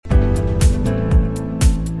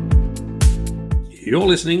You're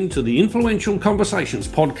listening to the Influential Conversations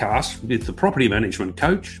podcast with the property management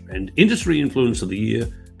coach and industry influence of the year,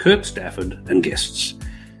 Kirk, Stafford, and guests.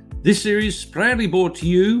 This series is proudly brought to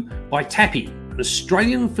you by Tappy, an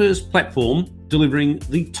Australian-first platform delivering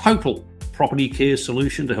the total property care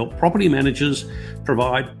solution to help property managers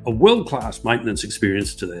provide a world-class maintenance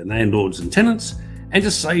experience to their landlords and tenants and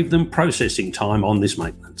to save them processing time on this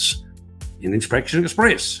maintenance. In Inspection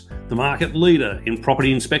Express, the market leader in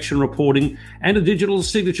property inspection reporting and a digital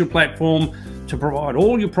signature platform to provide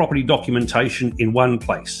all your property documentation in one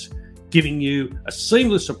place, giving you a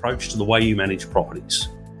seamless approach to the way you manage properties.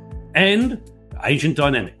 And Agent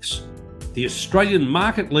Dynamics, the Australian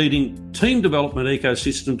market-leading team development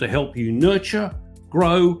ecosystem to help you nurture,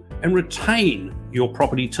 grow and retain your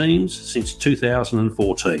property teams since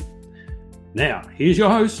 2014. Now, here's your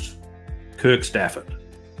host, Kirk Stafford.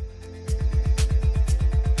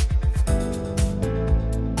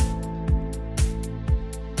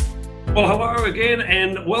 Well, hello again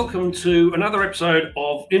and welcome to another episode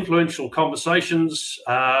of Influential Conversations.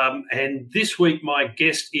 And this week my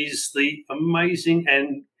guest is the amazing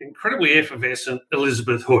and incredibly effervescent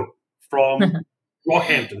Elizabeth Hood from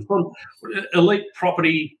Rockhampton, from Elite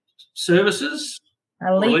Property Services.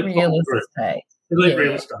 Elite Real Estate. Elite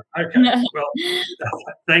Real Estate. Okay, well,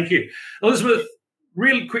 thank you. Elizabeth,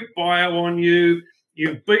 really quick bio on you.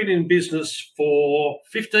 You've been in business for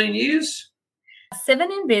 15 years?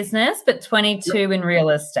 7 in business, but 22 in real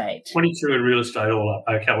estate. 22 in real estate all up.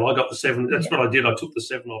 Okay, well, I got the 7. That's what I did. I took the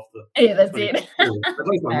 7 off the... Yeah, that's it. At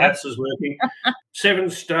least my maths is working. 7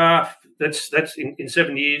 staff, that's in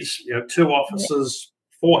 7 years, 2 offices,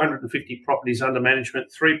 450 properties under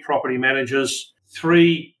management, 3 property managers,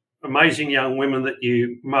 3 amazing young women that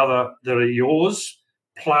you mother that are yours,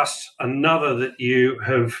 plus another that you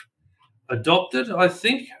have adopted, I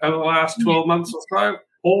think, over the last 12 months or so.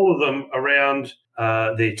 All of them around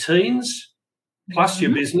their teens, plus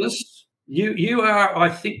your business. You are, I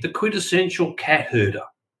think, the quintessential cat herder.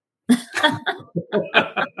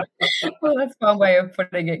 Well, that's one way of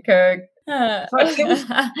putting it, Kirk. It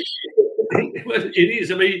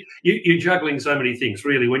is. I mean, you're juggling so many things,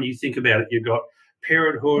 really. When you think about it, you've got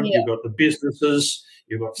parenthood, you've got the businesses,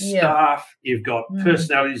 you've got staff, you've got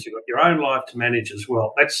personalities, you've got your own life to manage as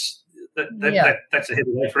well. That's a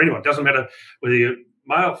heavy load for anyone. It doesn't matter whether you're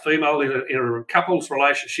male, female, in a couple's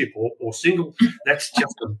relationship or single. That's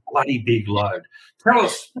just a bloody big load. Tell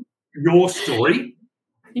us your story.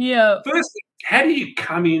 Yeah. Firstly, how did you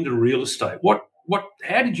come into real estate?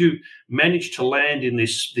 How did you manage to land in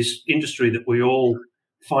this industry that we all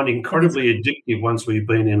find incredibly addictive once we've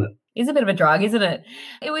been in it? It's a bit of a drug, isn't it?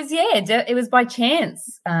 It was by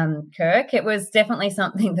chance, Kirk. It was definitely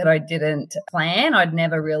something that I didn't plan. I'd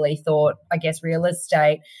never really thought, real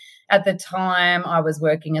estate. At the time, I was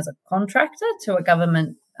working as a contractor to a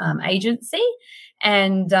government agency,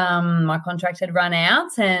 and my contract had run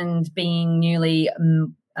out, and being newly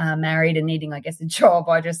married and needing, a job,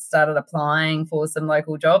 I just started applying for some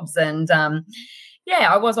local jobs. And,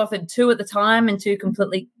 I was offered 2 at the time in 2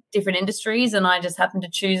 completely different industries, and I just happened to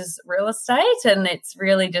choose real estate, and it's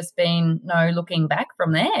really just been no looking back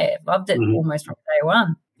from there. Loved it almost from day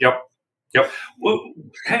one. Yep. Well,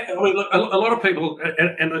 a lot of people,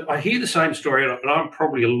 and I hear the same story, and I'm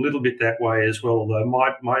probably a little bit that way as well, although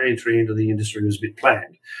my entry into the industry was a bit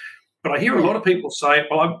planned. But I hear a lot of people say,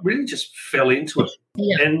 well, I really just fell into it.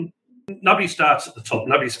 Yeah. And nobody starts at the top,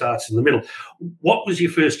 nobody starts in the middle. What was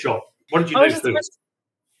your first job? What did you do first?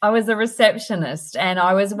 I was a receptionist, and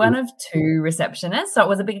I was one of 2 receptionists. So it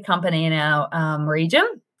was a big company in our region,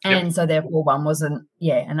 and so therefore one wasn't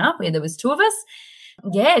enough. There was 2 of us.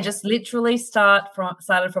 Just literally started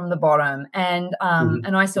from the bottom, and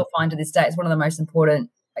I still find to this day it's one of the most important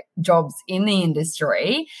jobs in the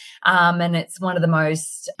industry, and it's one of the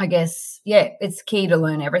most, it's key to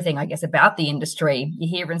learn everything, about the industry. You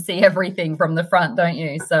hear and see everything from the front, don't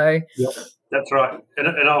you? So. Yep. That's right.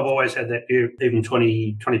 And I've always had that view, even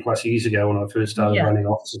 20 plus years ago when I first started running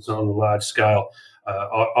offices on a large scale.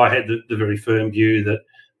 I had the very firm view that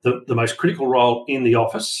the most critical role in the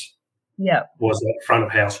office was that front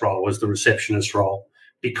of house role, was the receptionist role,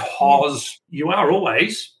 because you are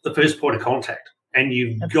always the first point of contact, and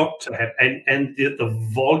you've got to have, and the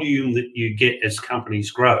volume that you get as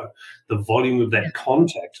companies grow, the volume of that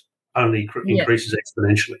contact only increases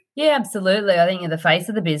exponentially. Yeah, absolutely. I think you're the face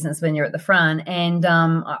of the business when you're at the front. And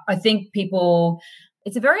I think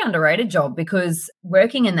it's a very underrated job, because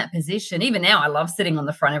working in that position, even now I love sitting on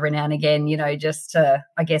the front every now and again, just to,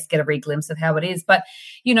 get a real glimpse of how it is. But,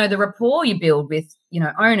 the rapport you build with,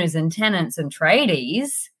 owners and tenants and tradies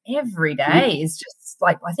every day is just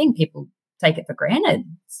I think people take it for granted.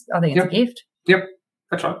 I think it's a gift. Yep.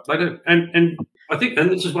 That's right, they do. And I think,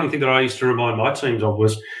 and this is one thing that I used to remind my teams of,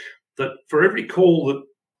 was that for every call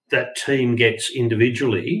that team gets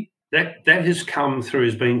individually, that has come through,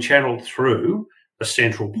 has been channeled through a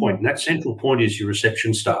central point. And that central point is your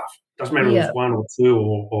reception staff. Doesn't matter if it's one or two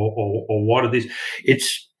or what it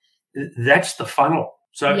is. That's the funnel.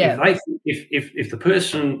 So if the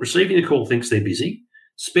person receiving the call thinks they're busy,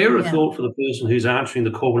 spare a thought for the person who's answering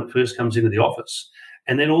the call when it first comes into the office,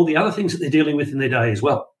 and then all the other things that they're dealing with in their day as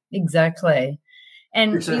well. Exactly.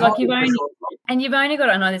 And you've only got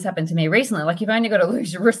to, I know this happened to me recently, like you've only got to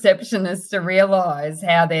lose your receptionist to realise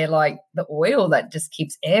how they're like the oil that just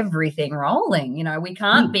keeps everything rolling. You know, we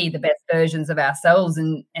can't be the best versions of ourselves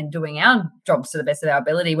and doing our jobs to the best of our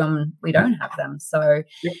ability when we don't have them. So,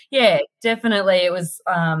 definitely it was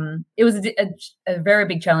a very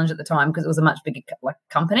big challenge at the time because it was a much bigger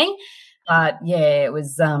company. But, it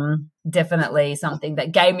was definitely something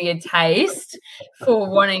that gave me a taste for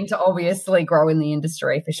wanting to obviously grow in the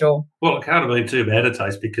industry for sure. Well, it can't have been too bad a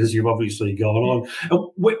taste because you've obviously gone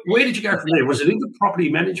on. Where did you go from there? Was it into property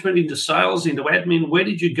management, into sales, into admin? Where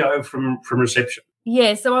did you go from reception?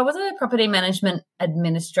 Yeah, so I was a property management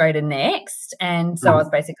administrator next, and so I was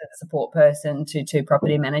basically the support person to two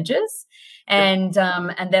property managers. And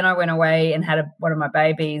then I went away and had one of my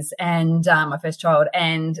babies and my first child,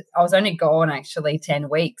 and I was only gone actually 10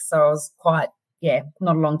 weeks, so I was quite,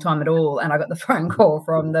 not a long time at all. And I got the phone call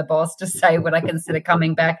from the boss to say would I consider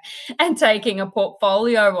coming back and taking a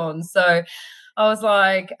portfolio on. So I was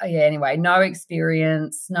like, anyway, no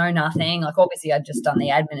experience, no nothing. Like obviously I'd just done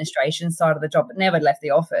the administration side of the job, but never left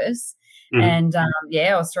the office. And, I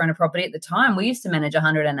was throwing a property at the time. We used to manage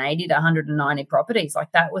 180 to 190 properties.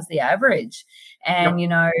 Like that was the average. And,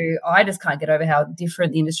 I just can't get over how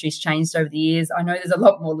different the industry's changed over the years. I know there's a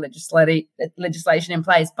lot more legislation in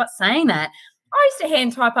place, but saying that, I used to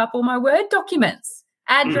hand type up all my Word documents,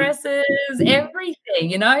 addresses,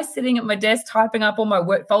 everything, sitting at my desk, typing up all my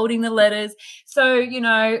work, folding the letters. So,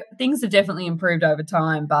 things have definitely improved over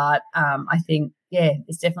time, but I think,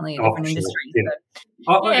 it's definitely a different industry.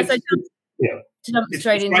 To jump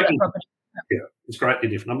straight into that property. Yeah, it's greatly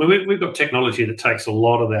different. I mean, we've got technology that takes a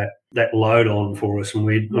lot of that load on for us, and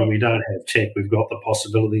when we don't have tech, we've got the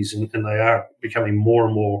possibilities, and they are becoming more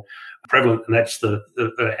and more prevalent, and that's our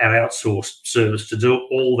outsourced service to do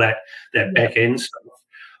all that back end stuff.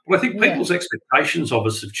 Well, I think people's expectations of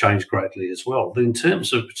us have changed greatly as well. In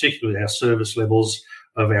terms of particularly our service levels,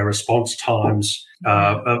 of our response times,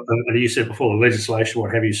 and you said before, the legislation,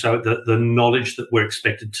 what have you. So the knowledge that we're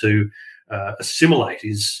expected to assimilate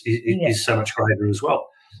is so much greater as well.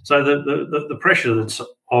 So the pressure that's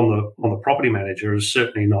on the property manager is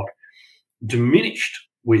certainly not diminished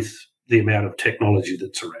with the amount of technology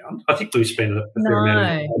that's around. I think we've spent a fair amount of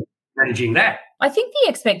time managing that. I think the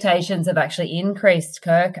expectations have actually increased,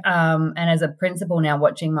 Kirk, and as a principal now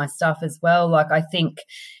watching my stuff as well, like I think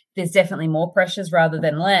there's definitely more pressures rather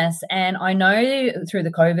than less. And I know through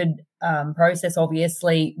the COVID process,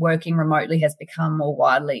 obviously working remotely has become more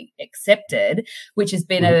widely accepted, which has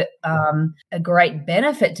been a great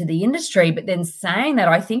benefit to the industry. But then saying that,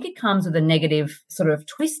 I think it comes with a negative sort of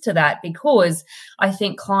twist to that, because I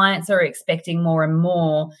think clients are expecting more and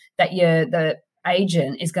more that the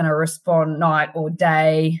agent is going to respond night or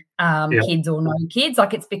day, kids or no kids.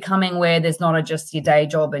 Like it's becoming where there's not just your day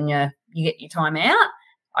job and you get your time out.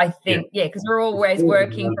 I think, because we're always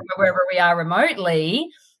working from wherever we are remotely,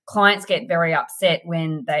 clients get very upset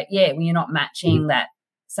when when you're not matching that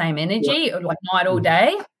same energy, or like night or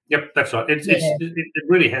day. Yep, that's right. It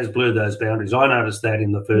really has blurred those boundaries. I noticed that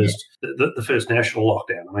in the first national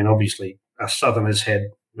lockdown. I mean, obviously, us Southerners had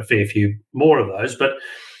a fair few more of those, but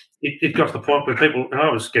it got to the point where people, and I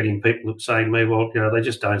was getting people saying to me, well, they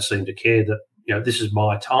just don't seem to care that, this is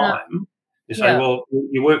my time. You say, well,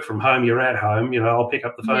 you work from home, you're at home, I'll pick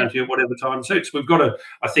up the phone to you whatever time suits. We've got to,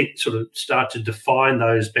 I think, sort of start to define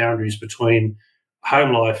those boundaries between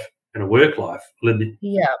home life and a work life a little bit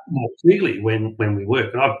more clearly when we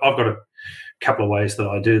work. And I've got a couple of ways that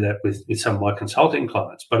I do that with some of my consulting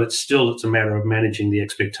clients, but it's a matter of managing the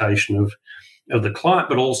expectation of the client,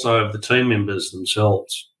 but also of the team members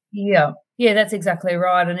themselves. Yeah, that's exactly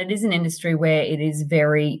right. And it is an industry where it is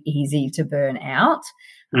very easy to burn out.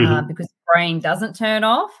 Because the brain doesn't turn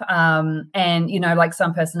off. And, like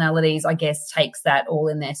some personalities, I guess, takes that all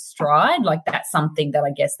in their stride. Like that's something that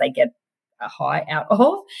I guess they get a high out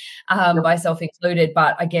of, myself included.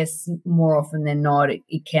 But I guess more often than not,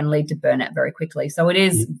 it can lead to burnout very quickly. So it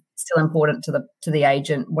is still important to the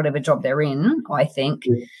agent, whatever job they're in, I think,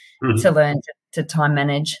 to learn to time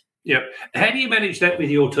manage. Yeah. How do you manage that with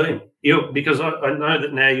your team? Because I know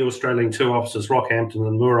that now you're straddling two offices, Rockhampton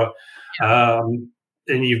and Moora.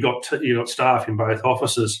 and you've got staff in both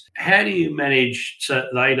offices. How do you manage so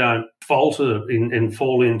they don't falter and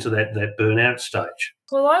fall into that burnout stage?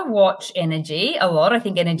 Well, I watch energy a lot. I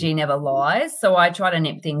think energy never lies. So I try to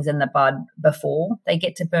nip things in the bud before they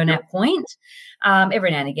get to burnout point.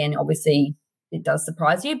 Every now and again, obviously, it does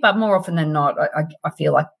surprise you, but more often than not, I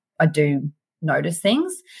feel like I do notice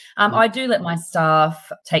things. I do let my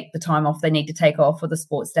staff take the time off they need to take off for the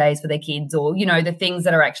sports days for their kids, or, the things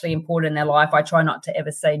that are actually important in their life. I try not to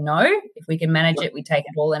ever say no. If we can manage it, we take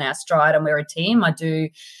it all in our stride, and we're a team. I do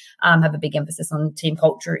have a big emphasis on team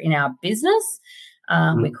culture in our business.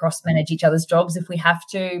 We cross-manage each other's jobs if we have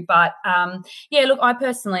to. But, look,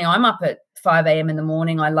 I'm up at 5 a.m. in the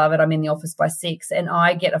morning. I love it. I'm in the office by 6, and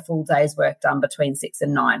I get a full day's work done between 6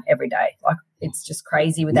 and 9 every day. Like, it's just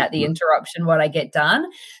crazy without the interruption what I get done.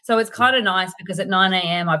 So it's kind of nice because at 9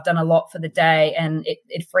 a.m. I've done a lot for the day, and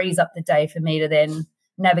it frees up the day for me to then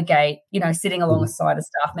navigate, sitting alongside a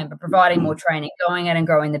staff member, providing more training, going out and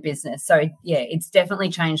growing the business. So, it's definitely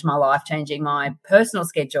changed my life, changing my personal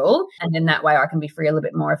schedule. And then that way I can be free a little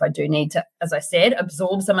bit more if I do need to, as I said,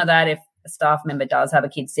 absorb some of that if a staff member does have a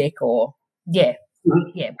kid sick or,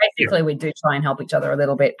 basically we do try and help each other a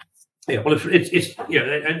little bit. Yeah, well,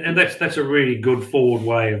 and that's a really good forward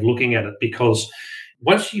way of looking at it, because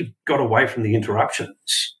once you've got away from the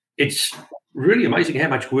interruptions, it's really amazing how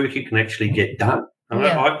much work you can actually get done.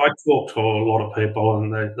 I talk to a lot of people,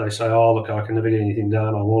 and they say, "Oh, look, I can never get anything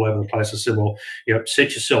done. I'm all over the place." I said, "Well,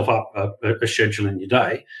 set yourself up a schedule in your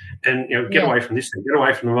day, and get away from this thing. Get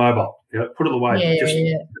away from the mobile. Put it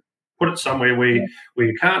away. Put it somewhere where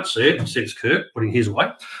you can't see it." Says Kirk, putting his away.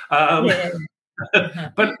 But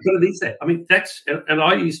it is that. I mean, that's and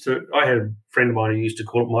I had a friend of mine who used to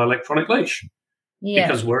call it my electronic leash,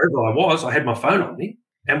 because wherever I was, I had my phone on me,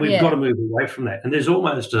 and we've got to move away from that. And there's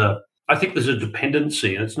almost I think there's a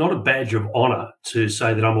dependency, and it's not a badge of honour to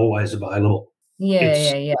say that I'm always available.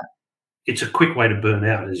 It's a quick way to burn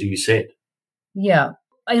out, as you said. Yeah.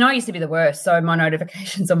 And I used to be the worst. So my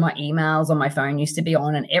notifications on my emails on my phone used to be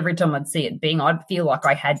on, and every time I'd see it I'd feel like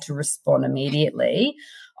I had to respond immediately.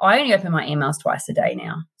 I only open my emails twice a day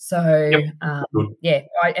now. So, I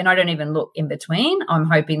don't even look in between. I'm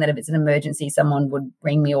hoping that if it's an emergency, someone would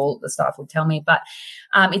ring me or the staff would tell me. But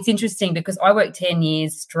it's interesting because I worked 10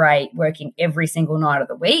 years straight working every single night of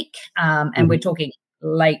the week, and we're talking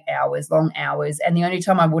late hours, long hours. And the only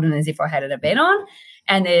time I wouldn't is if I had an event on,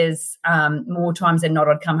 and there's more times than not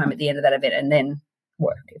I'd come home at the end of that event and then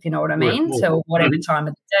work, if you know what I mean, till whatever time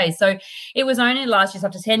of the day. So it was only last year, so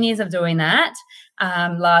after 10 years of doing that,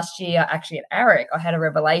 last year actually at ARIC, I had a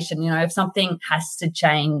revelation, if something has to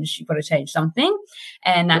change, you've got to change something.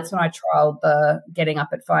 And that's when I trialled the getting up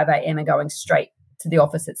at 5 a.m. and going straight to the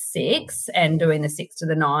office at 6 and doing the 6 to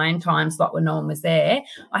the 9 time slot when no one was there.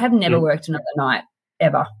 I have never worked another night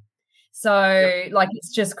ever. So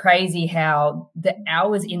it's just crazy how the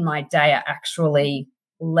hours in my day are actually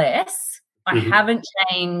less. I haven't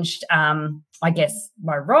changed, I guess,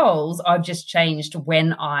 my roles. I've just changed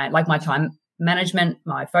when my time management,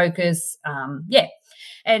 my focus.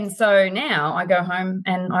 And so now I go home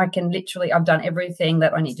and I can I've done everything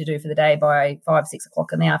that I need to do for the day by 5, 6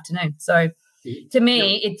 o'clock in the afternoon. So to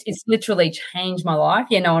me, it's literally changed my life.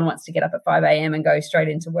 No one wants to get up at 5 a.m. and go straight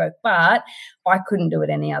into work, but I couldn't do it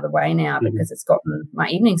any other way now because it's gotten my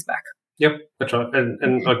evenings back. Yep, that's right.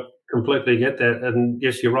 And I completely get that. And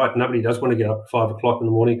yes, you're right. Nobody does want to get up at 5 o'clock in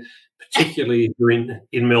the morning, particularly if you're in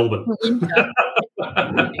Melbourne. And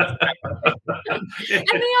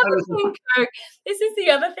the other thing, Kirk, this is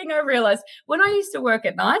the other thing I realised. When I used to work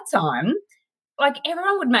at night time,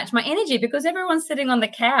 everyone would match my energy because everyone's sitting on the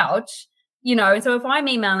couch, so if I'm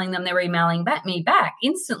emailing them, they're emailing me back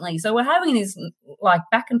instantly. So we're having these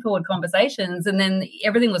back and forward conversations, and then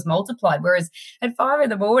everything was multiplied. Whereas at 5 in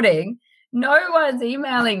the morning, no one's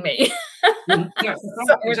emailing me.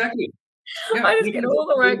 Exactly. I just get all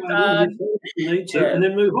the work done. You need to, and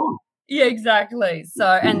then move on. Yeah, exactly.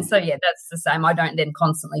 So that's the same. I don't then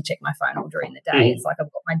constantly check my phone all during the day. It's I've got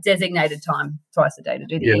my designated time twice a day to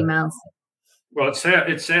do the emails. Well,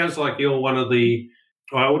 it sounds like you're one of the,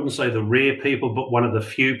 I wouldn't say the rare people, but one of the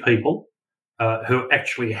few people who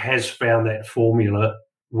actually has found that formula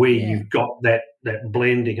where you've got that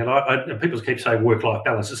blending. And people keep saying work-life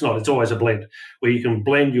balance. It's not. It's always a blend where you can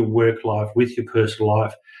blend your work life with your personal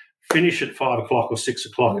life, finish at 5 o'clock or 6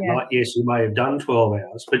 o'clock at night. Yes, you may have done 12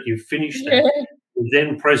 hours, but you've finished that. You're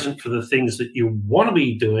then present for the things that you want to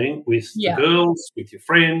be doing with the girls, with your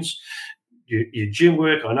friends, your gym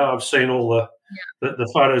work. I know I've seen all the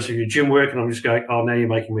photos of your gym work, and I'm just going, oh, now you're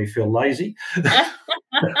making me feel lazy.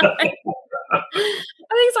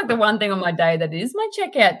 think it's like the one thing on my day that is my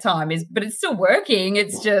checkout time but it's still working.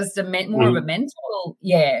 It's just more of a mental,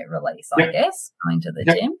 release, I guess, going to the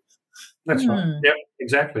gym. That's right. Yeah,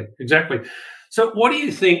 exactly. So what do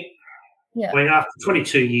you think, I mean, after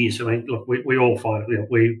 22 years, I mean, look, we all find it,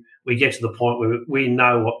 we get to the point where we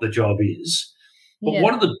know what the job is. But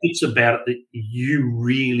what are the bits about it that you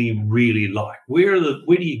really, really like? Where do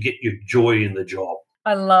you get your joy in the job?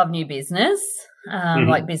 I love new business,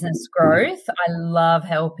 like business growth. I love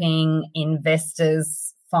helping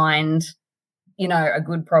investors find, a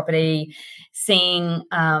good property,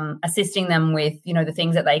 assisting them with, the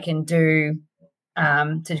things that they can do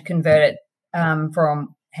to convert it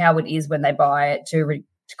from how it is when they buy it to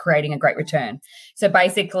creating a great return. So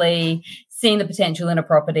basically seeing the potential in a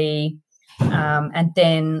property, and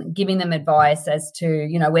then giving them advice as to,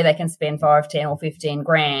 where they can spend 5, 10 or 15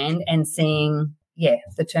 grand and seeing,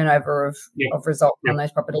 the turnover of results on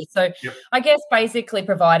those properties. So I guess basically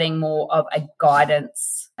providing more of a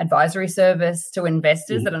guidance advisory service to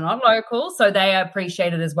investors that are not local. So they are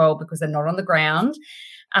appreciated as well because they're not on the ground.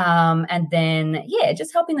 And then,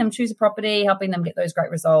 just helping them choose a property, helping them get those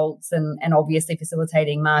great results and obviously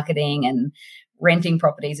facilitating marketing and renting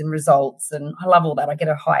properties and results. And I love all that. I get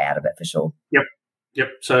a high out of it for sure. Yep.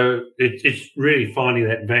 So it's really finding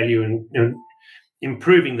that value and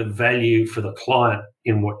improving the value for the client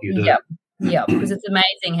in what you do. Yep. Because it's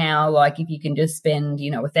amazing how, like, if you can just spend,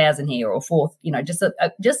 1,000 here or 4, just a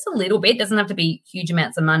little bit, doesn't have to be huge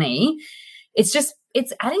amounts of money. It's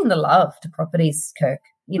adding the love to properties, Kirk.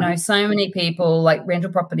 So many people, like,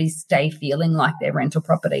 rental properties stay feeling like they're rental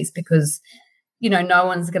properties because, no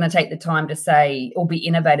one's going to take the time to say or be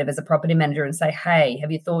innovative as a property manager and say, hey,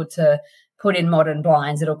 have you thought to put in modern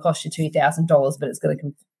blinds? It'll cost you $2,000, but it's going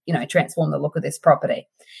to, transform the look of this property.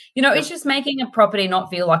 It's just making a property not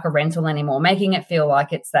feel like a rental anymore, making it feel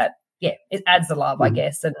like it's that, it adds the love, I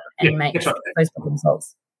guess, and makes those problem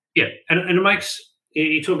results. Yeah, and it makes,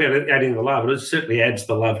 you talk about adding the love, but it certainly adds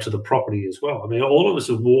the love to the property as well. I mean, all of us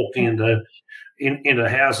have walked into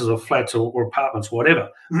houses or flats or apartments, whatever,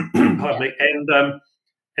 pardon me,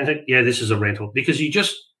 and think, this is a rental, because you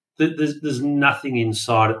just, there's nothing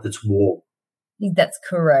inside it that's warm. That's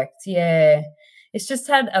correct, It's just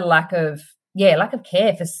had a lack of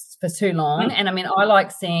care for too long. And I mean, I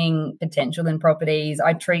like seeing potential in properties.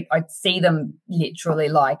 I see them literally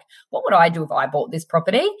like, what would I do if I bought this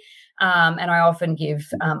property? And I often give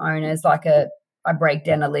owners I break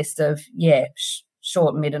down a list of,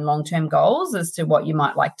 short, mid and long-term goals as to what you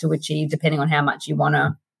might like to achieve depending on how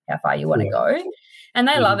far you want to go. And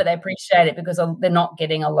they love it. They appreciate it because they're not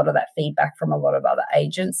getting a lot of that feedback from a lot of other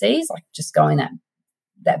agencies, like just going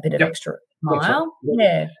that bit of extra mile.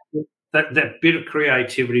 That bit of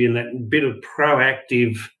creativity and that bit of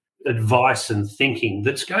proactive advice and thinking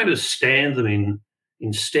that's going to stand them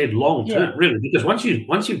instead long term, really, because once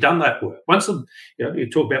you've done that work, you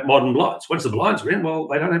talk about modern blinds, once the blinds are in, well,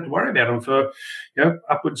 they don't have to worry about them for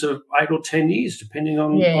upwards of 8 or 10 years, depending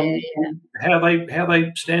on how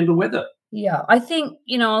they stand the weather. Yeah, I think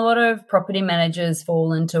a lot of property managers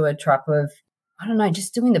fall into a trap of, I don't know,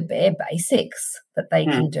 just doing the bare basics that they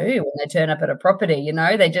can do when they turn up at a property.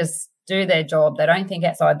 They just do their job. They don't think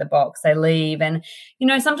outside the box. They leave. And,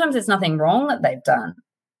 sometimes there's nothing wrong that they've done.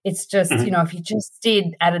 It's just, if you just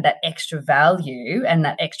added that extra value and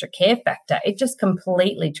that extra care factor, it just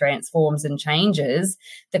completely transforms and changes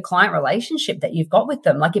the client relationship that you've got with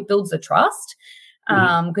them. Like, it builds the trust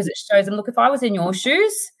because it shows them, look, if I was in your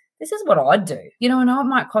shoes, this is what I'd do, and it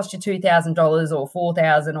might cost you $2,000 or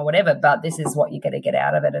 $4,000 or whatever, but this is what you're going to get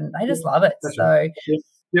out of it, and they just love it. That's so,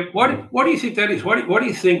 right. Why do you think that is? Why do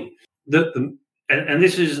you think that and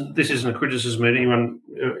this isn't a criticism of anyone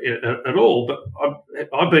at all, but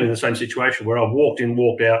I've been in the same situation where I've walked in,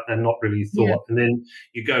 walked out, and not really thought, and then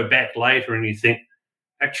you go back later and you think,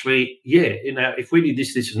 actually, if we did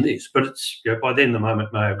this, this, and this, but it's by then the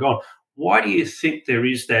moment may have gone. Why do you think there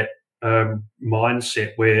is that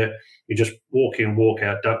mindset where you just walk in, walk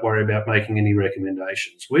out, don't worry about making any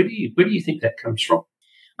recommendations? Where do you think that comes from?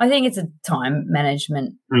 I think it's a time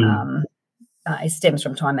management. It stems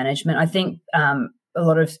from time management. I think a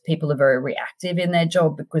lot of people are very reactive in their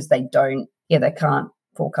job because they can't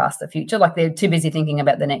forecast the future. Like, they're too busy thinking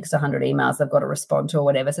about the next 100 emails they've got to respond to or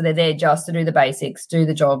whatever. So they're there just to do the basics, do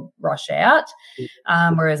the job, rush out.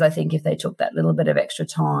 Whereas I think if they took that little bit of extra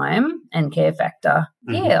time and care factor,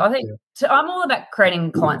 I think I'm all about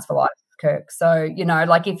creating clients for life, Kirk. So,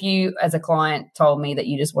 like, if you as a client told me that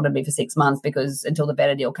you just wanted me for 6 months because until the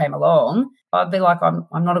better deal came along, I'd be like, I'm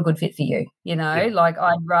not a good fit for you. Like,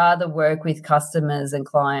 I'd rather work with customers and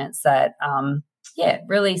clients that,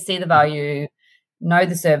 really see the value, know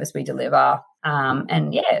the service we deliver.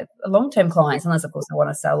 And long-term clients, unless of course I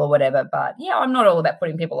want to sell or whatever. But I'm not all about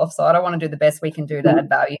putting people offside. I want to do the best we can do to add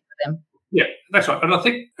value for them. Yeah, that's right. And I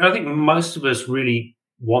think most of us really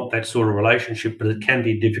want that sort of relationship, but it can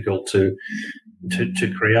be difficult to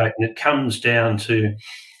create. And it comes down to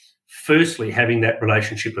firstly having that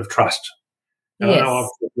relationship of trust. And I know I've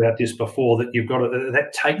talked about this before, that you've got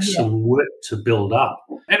that takes some work to build up,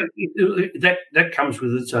 and that comes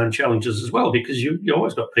with its own challenges as well, because you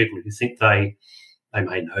always got people who think they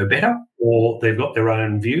may know better, or they've got their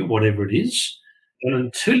own view, whatever it is. And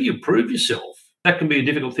until you prove yourself, that can be a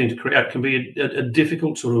difficult thing to create. It can be a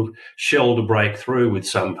difficult sort of shell to break through with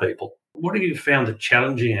some people. What have you found the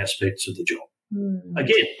challenging aspects of the job?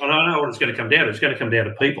 Again, and I know what it's going to come down to. It's going to come down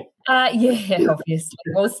to people. Obviously.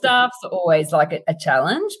 Well, staff's always like a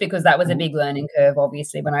challenge, because that was a big learning curve,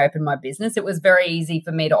 obviously, when I opened my business. It was very easy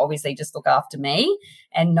for me to obviously just look after me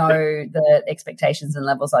and know the expectations and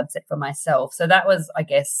levels I'd set for myself. So that was, I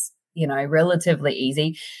guess, relatively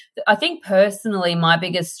easy. I think personally, my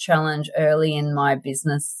biggest challenge early in my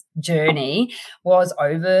business journey was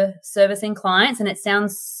over servicing clients. And it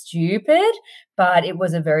sounds stupid, but it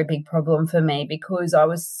was a very big problem for me, because I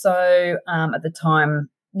was so, at the time,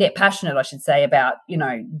 passionate, I should say, about,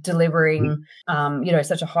 delivering,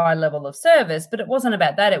 such a high level of service. But it wasn't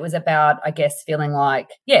about that. It was about, I guess, feeling like,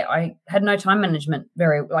 I had no time management,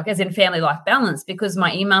 as in family life balance, because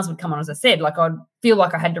my emails would come on, as I said, like I'd feel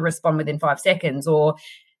like I had to respond within 5 seconds, or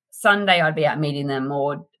Sunday I'd be out meeting them,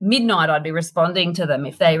 or midnight I'd be responding to them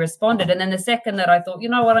if they responded. And then the second that I thought, you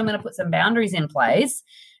know what, I'm going to put some boundaries in place,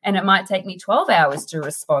 and it might take me 12 hours to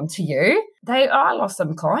respond to you, I lost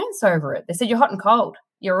some clients over it. They said, you're hot and cold.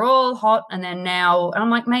 You're all hot. And then now, and I'm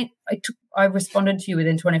like, mate, I responded to you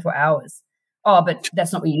within 24 hours. Oh, but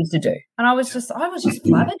that's not what you used to do. And I was just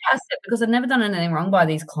flabbergasted, because I'd never done anything wrong by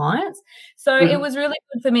these clients. So it was really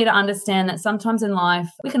good for me to understand that sometimes in life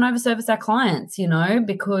we can overservice our clients,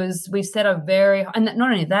 because we've set and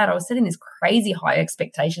not only that, I was setting these crazy high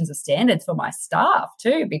expectations of standards for my staff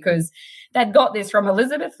too, because they'd got this from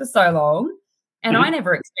Elizabeth for so long. And I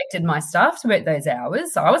never expected my staff to work those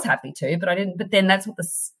hours. So I was happy to, but I didn't. But then that's what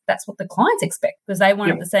the clients expect, because they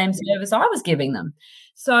wanted the same service I was giving them.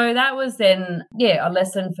 So that was then, a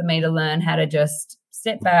lesson for me to learn how to just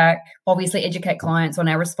step back, obviously educate clients on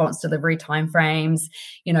our response delivery timeframes.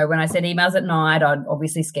 When I send emails at night, I'd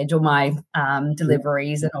obviously schedule my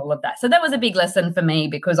deliveries and all of that. So that was a big lesson for me,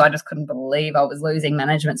 because I just couldn't believe I was losing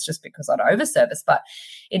managements just because I'd overservice. But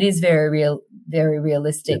it is very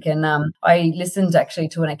realistic. And I listened actually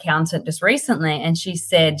to an accountant just recently, and she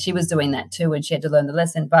said she was doing that too, and she had to learn the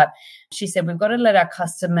lesson. But she said, we've got to let our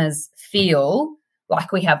customers feel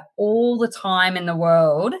like we have all the time in the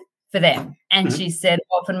world for them. And she said,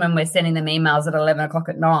 often when we're sending them emails at 11 o'clock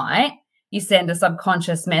at night, you send a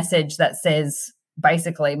subconscious message that says,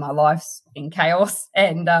 basically, my life's in chaos,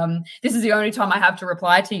 and this is the only time I have to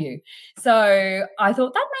reply to you. So I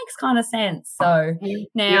thought that makes kind of sense. So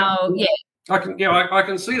now, I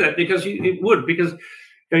can see that, because because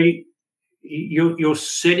you're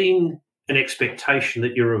setting an expectation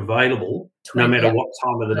that you're available no matter what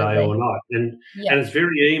time of the day or night, and it's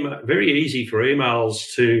very easy for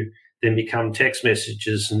emails to then become text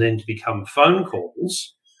messages and then to become phone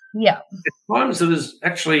calls. Yeah, at times that is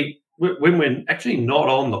actually when we're actually not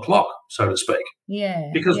on the clock, so to speak. Yeah,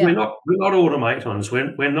 because we're not automatons.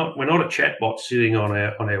 We're not a chatbot sitting on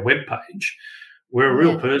our web page. We're a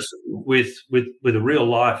real person with a real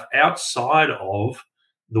life outside of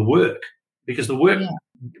the work, because the work,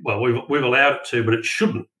 well, we've allowed it to, but it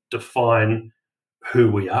shouldn't define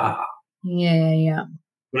who we are. Yeah.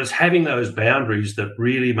 But it's having those boundaries that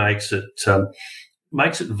really makes it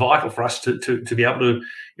vital for us to be able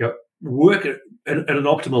to work at an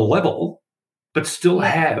optimal level, but still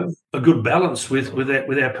have a good balance with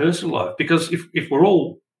our personal life. Because if we're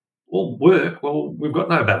all work, well, we've got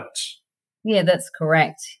no balance. Yeah, that's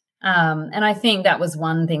correct. And I think that was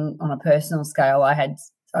one thing on a personal scale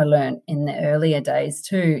I learned in the earlier days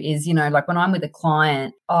too, is, like when I'm with a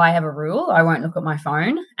client, I have a rule. I won't look at my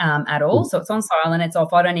phone at all. So it's on silent, it's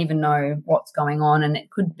off. I don't even know what's going on. And it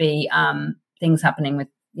could be things happening with,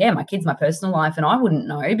 my kids, my personal life, and I wouldn't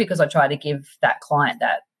know, because I try to give that client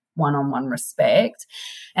that one-on-one respect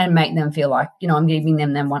and make them feel like, I'm giving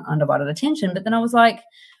them undivided attention. But then I was like,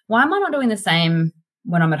 why am I not doing the same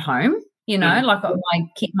when I'm at home? Like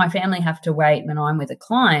my family have to wait when I'm with a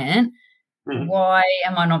client. Why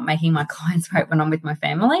am I not making my clients wait when I'm with my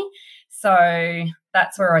family? So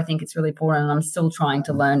that's where I think it's really important, and I'm still trying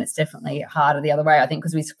to learn. It's definitely harder the other way, I think,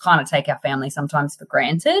 because we kind of take our family sometimes for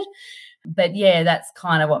granted. But that's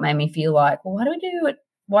kind of what made me feel like, well, why do we do it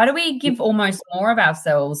Why do we give almost more of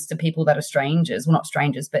ourselves to people that are strangers? Well, not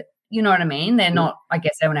strangers, but you know what I mean? They're not, I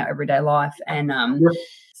guess, in our everyday life. And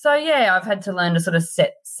so, yeah, I've had to learn to sort of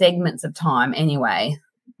set segments of time anyway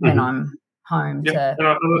when I'm home. Yeah, and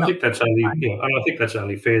I think that's only and I think that's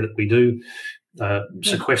only fair that we do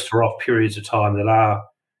sequester off periods of time that are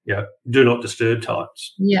do not disturb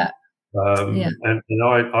times. And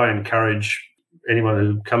I encourage anyone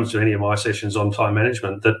who comes to any of my sessions on time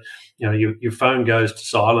management that your phone goes to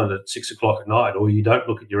silent at 6 o'clock at night, or you don't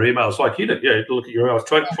look at your emails like you do. You look at your emails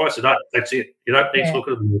twice a day. That's it. You don't need to look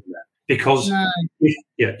at them more than that, because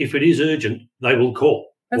if it is urgent, they will call.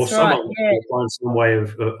 Or someone will find some way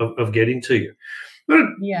of getting to you. But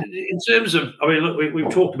in terms of, I mean, look, we've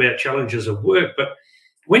talked about challenges at work, but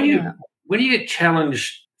when you get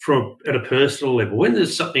challenged at a personal level, when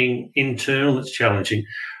there's something internal that's challenging,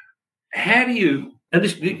 how do you, and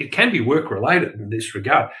it can be work-related in this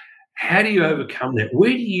regard, how do you overcome that? Where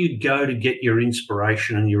do you go to get your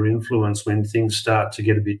inspiration and your influence when things start to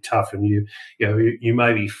get a bit tough and you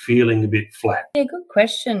may be feeling a bit flat? Yeah, good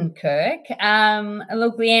question, Kirk.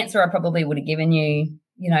 Look, the answer I probably would have given you,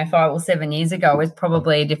 5 or 7 years ago is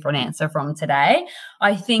probably a different answer from today.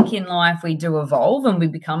 I think in life we do evolve and we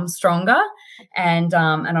become stronger, and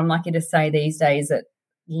I'm lucky to say these days that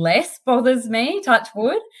less bothers me, touch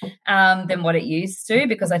wood, than what it used to,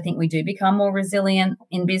 because I think we do become more resilient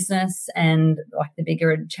in business and like the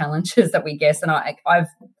bigger challenges that we guess. And I've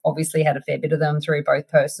obviously had a fair bit of them through both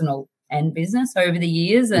personal and business over the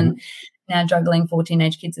years, and now juggling 4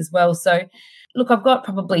 teenage kids as well. So look, I've got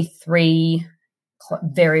probably 3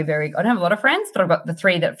 very, very, I don't have a lot of friends, but I've got the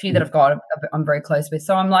 3 that I've got I'm very close with.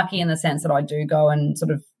 So I'm lucky in the sense that I do go and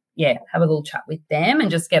sort of, have a little chat with them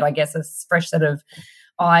and just get, I guess, a fresh set of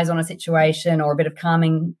eyes on a situation or a bit of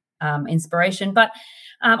calming inspiration. But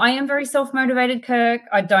I am very self-motivated, Kirk.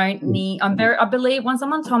 I believe when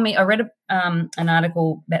someone told me, I read an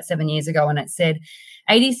article about 7 years ago, and it said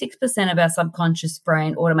 86% of our subconscious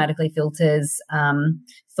brain automatically filters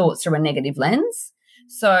thoughts through a negative lens.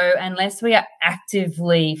 So unless we are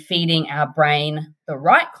actively feeding our brain the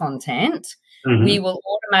right content, we will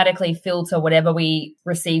automatically filter whatever we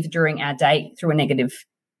receive during our day through a negative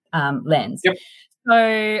lens. Yep. So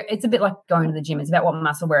it's a bit like going to the gym. It's about what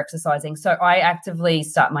muscle we're exercising. So I actively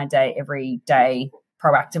start my day every day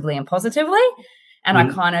proactively and positively. And I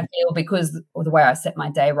kind of feel, because of the way I set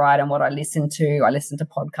my day right and what I listen to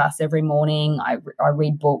podcasts every morning. I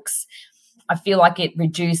read books. I feel like it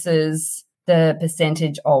reduces the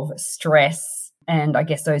percentage of stress and I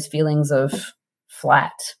guess those feelings of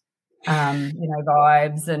flat,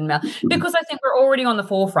 vibes, and because I think we're already on the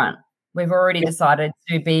forefront. We've already decided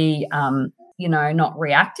to be, not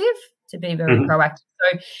reactive, to be very proactive.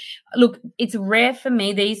 So, look, it's rare for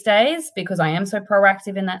me these days because I am so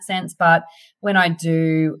proactive in that sense. But when I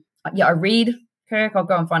do, I read, Kirk, I'll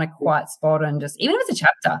go and find a quiet spot and just, even if it's a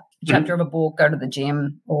chapter of a book, go to the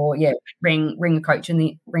gym, or ring a coach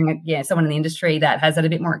someone in the industry that has had a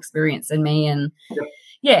bit more experience than me, and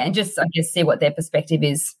and just, I guess, see what their perspective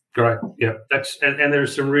is. Great. Yeah, that's and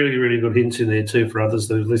there's some really, really good hints in there too for others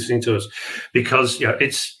that are listening to us, because you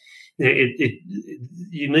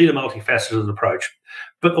need a multifaceted approach.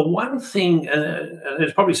 But the one thing, and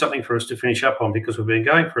it's probably something for us to finish up on, because we've been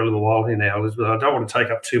going for a little while here now, Elizabeth. I don't want to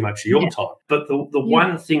take up too much of your time. But the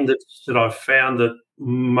one thing that I've found that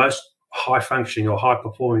most high functioning or high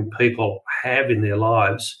performing people have in their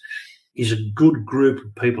lives is a good group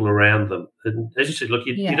of people around them. And as you said, look,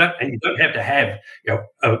 you don't have to have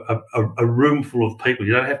a room full of people.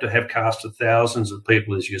 You don't have to have cast of thousands of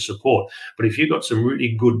people as your support. But if you've got some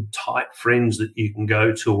really good, tight friends that you can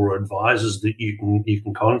go to, or advisors that you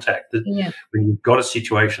can contact, that when you've got a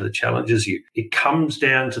situation that challenges you, it comes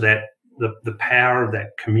down to that the power of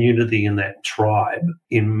that community and that tribe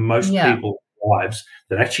in most people's lives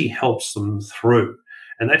that actually helps them through.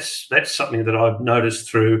 And that's something that I've noticed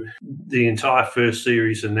through the entire first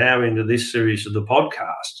series and now into this series of the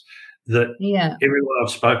podcast, that everyone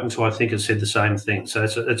I've spoken to, I think, has said the same thing. So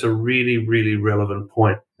it's a really, really relevant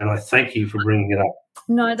point, and I thank you for bringing it up.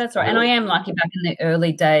 No, that's right. And I am lucky, back in the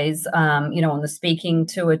early days, on the speaking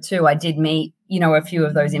tour too, I did meet, a few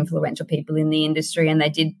of those influential people in the industry, and they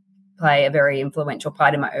did play a very influential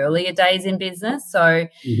part in my earlier days in business. So,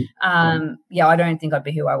 I don't think I'd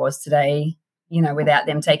be who I was today, without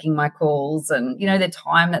them taking my calls and, the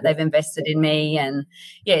time that they've invested in me. And,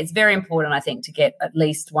 it's very important, I think, to get at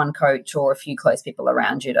least one coach or a few close people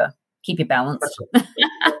around you to keep you balanced.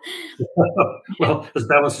 Well, as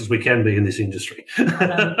balanced as we can be in this industry.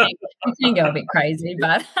 It can go a bit crazy,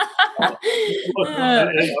 but... I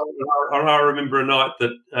remember a night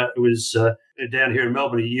that it was down here in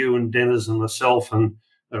Melbourne, you and Dennis and myself and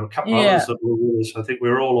There were a couple of others that were with us. I think we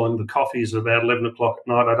were all on the coffees at about 11 o'clock at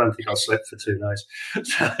night. I don't think I slept for 2 days.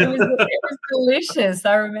 It was delicious,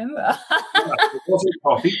 I remember. It wasn't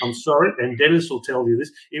coffee, I'm sorry, and Dennis will tell you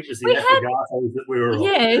this. It was the affogatos that we were on.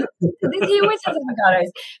 Yeah, he always has avocados.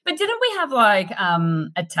 But didn't we have like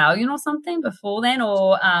Italian or something before then,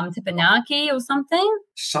 or teppanyaki or something?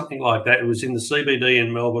 Something like that. It was in the CBD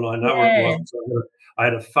in Melbourne. I know where it was. So I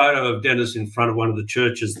had a photo of Dennis in front of one of the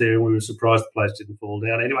churches there, and we were surprised the place didn't fall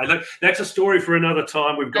down. Anyway, look, that's a story for another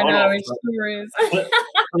time. We've gone off. It sure is.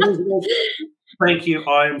 Thank you.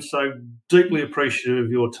 I am so deeply appreciative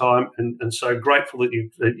of your time and so grateful that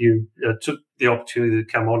you took the opportunity to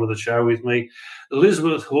come onto the show with me.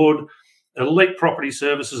 Elizabeth Hood, Elite Property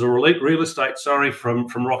Services, or Elite Real Estate, from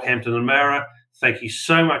Rockhampton and Mara. Thank you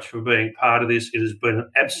so much for being part of this. It has been an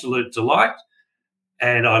absolute delight.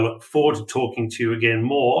 And I look forward to talking to you again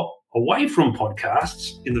more away from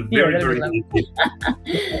podcasts in the very near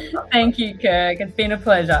future. Thank you, Kirk. It's been a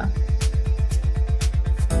pleasure.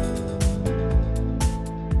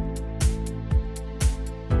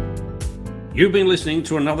 You've been listening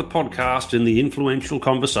to another podcast in the Influential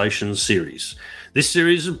Conversations series. This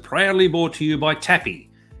series is proudly brought to you by Tappy,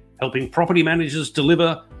 helping property managers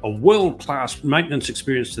deliver a world-class maintenance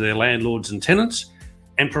experience to their landlords and tenants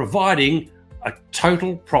and providing a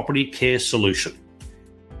total property care solution.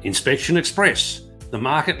 Inspection Express, the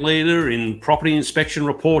market leader in property inspection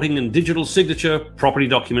reporting and digital signature property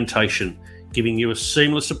documentation, giving you a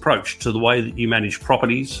seamless approach to the way that you manage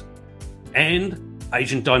properties. And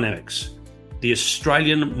Agent Dynamics, the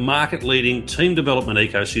Australian market-leading team development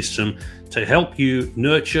ecosystem to help you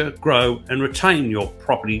nurture, grow and retain your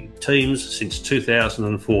property teams since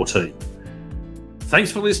 2014. Thanks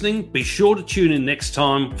for listening. Be sure to tune in next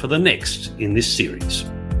time for the next in this series.